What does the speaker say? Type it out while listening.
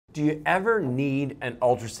Do you ever need an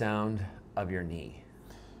ultrasound of your knee?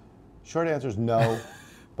 Short answer is no,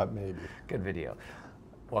 but maybe. Good video.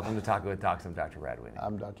 Welcome to Talk with Docs. I'm Dr. Brad Winnie.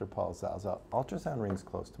 I'm Dr. Paul Salza. Ultrasound rings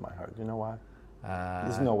close to my heart. Do you know why?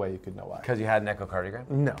 There's no way you could know why. Because you had an echocardiogram?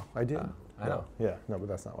 No, I didn't. I know. Yeah, no, but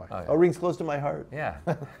that's not why. Oh, yeah. Oh, rings close to my heart. Yeah.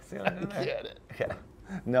 See what I'm doing there? Get it. Yeah.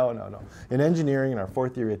 No. In engineering, in our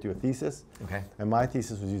fourth year, we had to do a thesis. Okay. And my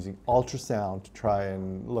thesis was using ultrasound to try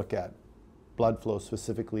and look at blood flow,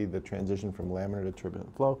 specifically the transition from laminar to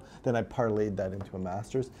turbulent flow. Then I parlayed that into a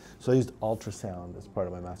master's. So I used ultrasound as part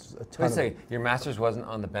of my master's. Wait a second, your master's wasn't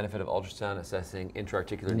on the benefit of ultrasound assessing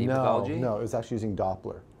intra-articular knee pathology? No, it was actually using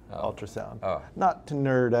Doppler ultrasound. Oh. Not to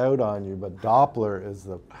nerd out on you, but Doppler is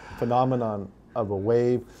the phenomenon of a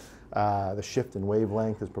wave. The shift in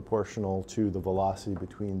wavelength is proportional to the velocity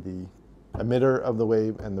between the emitter of the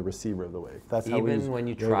wave and the receiver of the wave. That's how we use Even when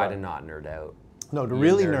you try to not nerd out. No, to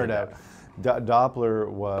really nerd out. Doppler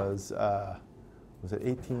was it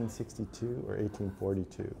 1862 or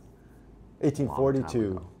 1842?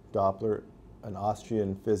 1842, Doppler, an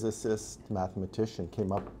Austrian physicist, mathematician,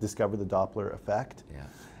 discovered the Doppler effect. Yeah.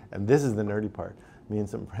 And this is the nerdy part. Me and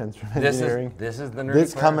some friends from engineering. This is the nerdy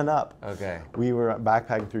This part? coming up. Okay. We were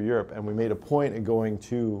backpacking through Europe, and we made a point of going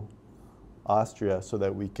to Austria so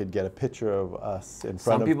that we could get a picture of us in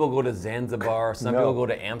front of... Some people go to Zanzibar, some people go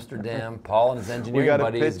to Amsterdam. Paul and his We engineering got a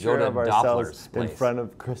buddies go picture to of ourselves Doppler's in place. front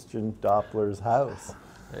of Christian Doppler's house.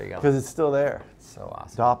 There you go. Because it's still there. So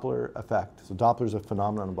awesome. Doppler effect. So Doppler is a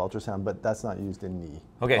phenomenon of ultrasound, but that's not used in knee.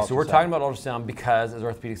 Okay, so we're ultrasound. talking about ultrasound because as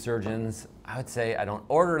orthopedic surgeons, I would say I don't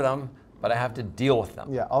order them, but I have to deal with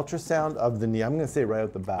them. Yeah, ultrasound of the knee. I'm going to say right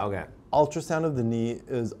out the bat. Okay. Ultrasound of the knee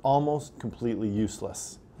is almost completely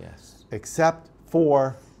useless. Yes. Except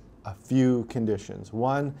for a few conditions.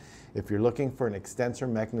 One, if you're looking for an extensor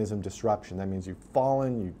mechanism disruption, that means you've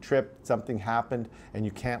fallen, you tripped, something happened, and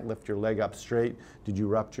you can't lift your leg up straight. Did you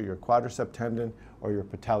rupture your quadricep tendon or your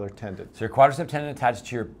patellar tendon? So your quadricep tendon attaches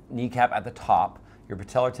to your kneecap at the top, your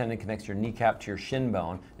patellar tendon connects your kneecap to your shin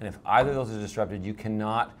bone, and if either of those is disrupted, you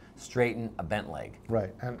cannot straighten a bent leg.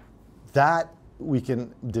 Right, and that we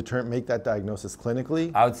can make that diagnosis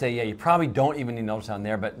clinically. I would say, yeah, you probably don't even need an ultrasound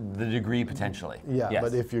there, but the degree potentially. Yeah, yes.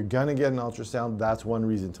 but if you're gonna get an ultrasound, that's one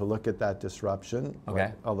reason to look at that disruption,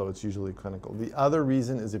 okay. Although it's usually clinical. The other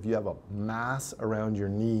reason is if you have a mass around your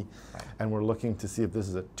knee, and we're looking to see if this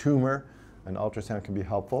is a tumor, an ultrasound can be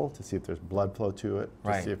helpful to see if there's blood flow to it,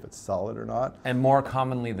 to see if it's solid or not. And more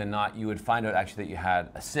commonly than not, you would find out actually that you had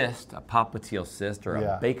a cyst, a popliteal cyst, or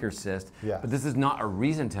a Baker's cyst. Yeah. But this is not a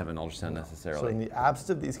reason to have an ultrasound necessarily. So in the absence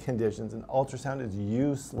of these conditions, an ultrasound is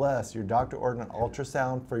useless. Your doctor ordered an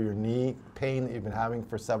ultrasound for your knee pain that you've been having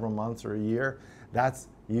for several months or a year. That's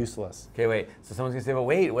useless. Okay, wait. So someone's gonna say, well,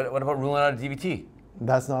 wait, what about ruling out a DVT?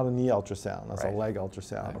 That's not a knee ultrasound. That's a leg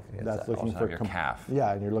ultrasound. Okay, that's looking for your calf.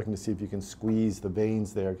 Yeah, and you're looking to see if you can squeeze the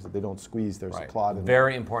veins there, because if they don't squeeze, there's a clot in there.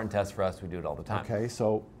 Very important test for us. We do it all the time. Okay,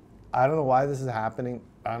 so I don't know why this is happening.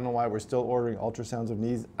 I don't know why we're still ordering ultrasounds of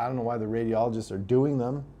knees. I don't know why the radiologists are doing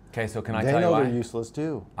them. Okay, so can I tell you why? They know they're useless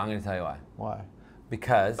too. I'm going to tell you why. Why?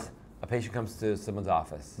 Because a patient comes to someone's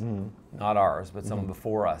office, not ours, but someone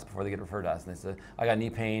before us, before they get referred to us, and they say, I got knee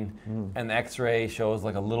pain, and the x-ray shows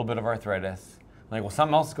like a little bit of arthritis. I'm like, well,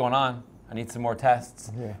 something else is going on. I need some more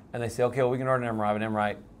tests. Yeah. And they say, okay, well, we can order an MRI, but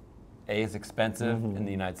MRI, A, is expensive in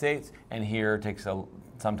the United States, and here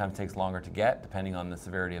sometimes takes longer to get, depending on the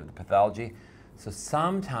severity of the pathology. So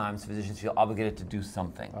sometimes physicians feel obligated to do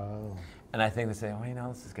something. Oh. And I think they say, oh, you know,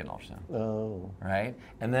 let's just get an ultrasound. Oh. Right?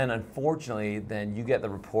 And then unfortunately, then you get the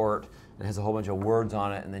report, and it has a whole bunch of words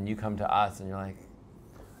on it, and then you come to us, and you're like...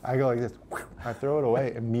 I go like this, I throw it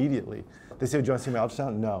away immediately. They say, do you want to see my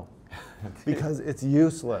ultrasound? No. Because it's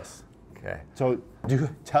useless. Okay. So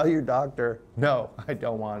tell your doctor, no, I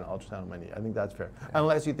don't want an ultrasound on my knee. I think that's fair. Okay.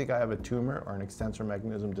 Unless you think I have a tumor or an extensor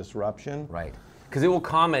mechanism disruption. Right. Because it will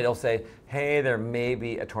comment, it'll say, hey, there may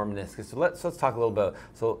be a torn meniscus. So let's talk a little bit.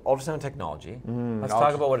 So ultrasound technology, let's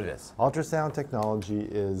talk about what it is. Ultrasound technology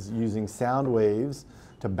is using sound waves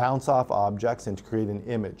to bounce off objects and to create an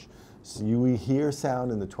image. So you hear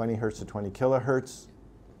sound in the 20 hertz to 20 kilohertz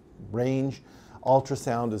range.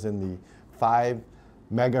 Ultrasound is in the 5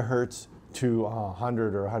 megahertz to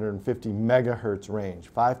 100 or 150 megahertz range.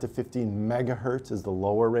 5 to 15 megahertz is the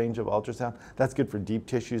lower range of ultrasound. That's good for deep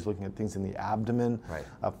tissues, looking at things in the abdomen,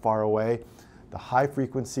 far away. The high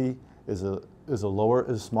frequency is a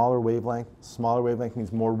smaller wavelength. Smaller wavelength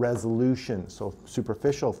means more resolution. So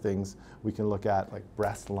superficial things we can look at, like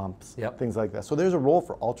breast lumps, things like that. So there's a role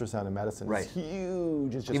for ultrasound in medicine. It's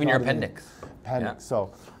huge. It's just even your appendix.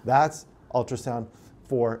 So that's ultrasound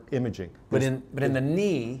for imaging. But in the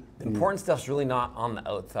knee, the important stuff's really not on the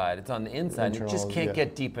outside, it's on the inside. And you just can't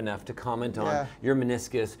get deep enough to comment on your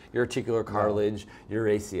meniscus, your articular cartilage, your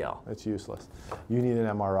ACL. It's useless. You need an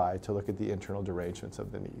MRI to look at the internal derangements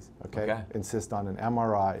of the knees, okay? Insist on an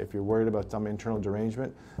MRI. If you're worried about some internal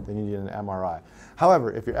derangement, then you need an MRI.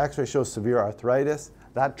 However, if your x-ray shows severe arthritis,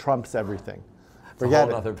 that trumps everything. Forget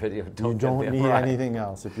it. Another video. You don't need anything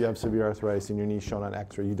else. If you have severe arthritis and your knee shown on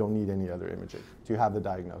x-ray, you don't need any other imaging. You have the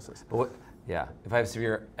diagnosis. But if I have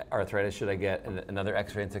severe arthritis, should I get another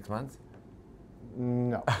x-ray in 6 months?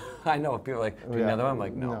 No. I know. People are like, do another one? I'm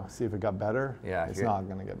like, no. See if it got better? Yeah. It's not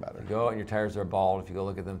going to get better. You go and your tires are bald. If you go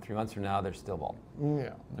look at them 3 months from now, they're still bald. Yeah.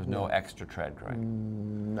 There's no extra tread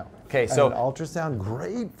growing. No. Okay, so and ultrasound,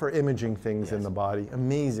 great for imaging things in the body.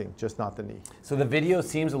 Amazing, just not the knee. So the video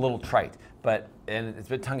seems a little trite, and it's a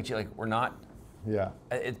bit tongue-in-cheek, like we're not,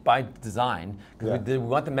 it's by design, because we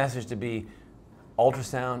want the message to be,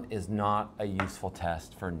 ultrasound is not a useful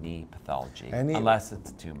test for knee pathology, unless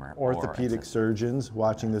it's a tumor. Orthopedic surgeons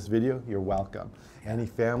watching this video, you're welcome. Any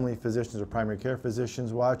family physicians or primary care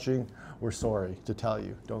physicians watching, we're sorry to tell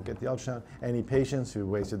you, don't get the ultrasound. Any patients who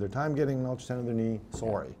wasted their time getting an ultrasound of their knee,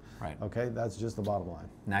 sorry. Right. Okay, that's just the bottom line.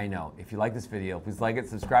 Now you know. If you like this video, please like it,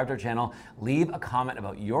 subscribe to our channel, leave a comment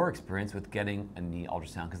about your experience with getting a knee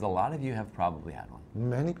ultrasound, because a lot of you have probably had one.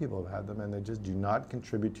 Many people have had them, and they just do not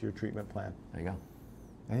contribute to your treatment plan. There you go.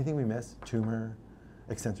 Anything we miss? Tumor,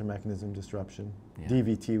 extensor mechanism disruption,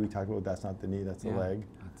 DVT, we talked about, that's not the knee, that's the leg.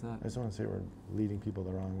 That's it. I just want to say we're leading people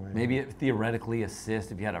the wrong way. Maybe it theoretically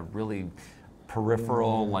assists if you had a really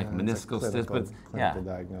peripheral, like meniscal cyst, but clinical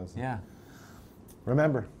diagnosis. Yeah.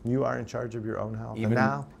 Remember, you are in charge of your own health. Even, and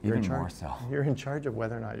now even more so. You're in charge of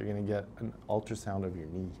whether or not you're going to get an ultrasound of your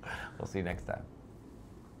knee. We'll see you next time.